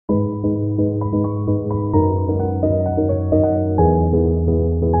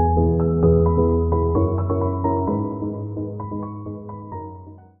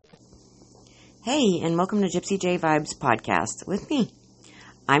Hi, and welcome to Gypsy J Vibes podcast with me.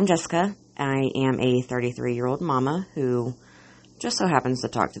 I'm Jessica. I am a 33-year-old mama who just so happens to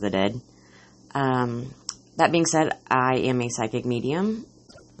talk to the dead. That being said, I am a psychic medium,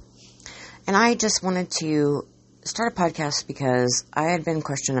 and I just wanted to start a podcast because I had been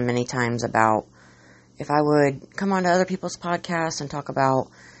questioned many times about if I would come onto other people's podcasts and talk about,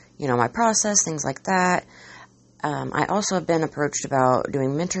 my process, things like that. I also have been approached about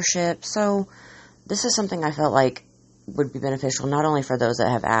doing mentorship, so this is something I felt like would be beneficial not only for those that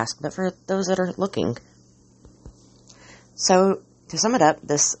have asked, but for those that are looking. So, to sum it up,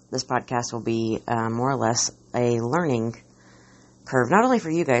 this podcast will be more or less a learning curve, not only for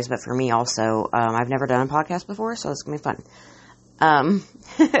you guys, but for me also. I've never done a podcast before, so it's going to be fun.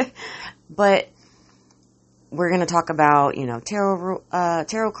 But we're going to talk about,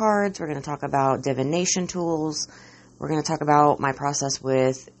 tarot cards. We're going to talk about divination tools. We're going to talk about my process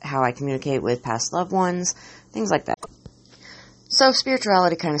with how I communicate with past loved ones, things like that. So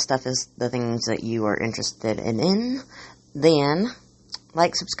spirituality kind of stuff is the things that you are interested in. Then,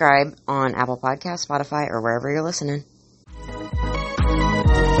 subscribe on Apple Podcasts, Spotify, or wherever you're listening.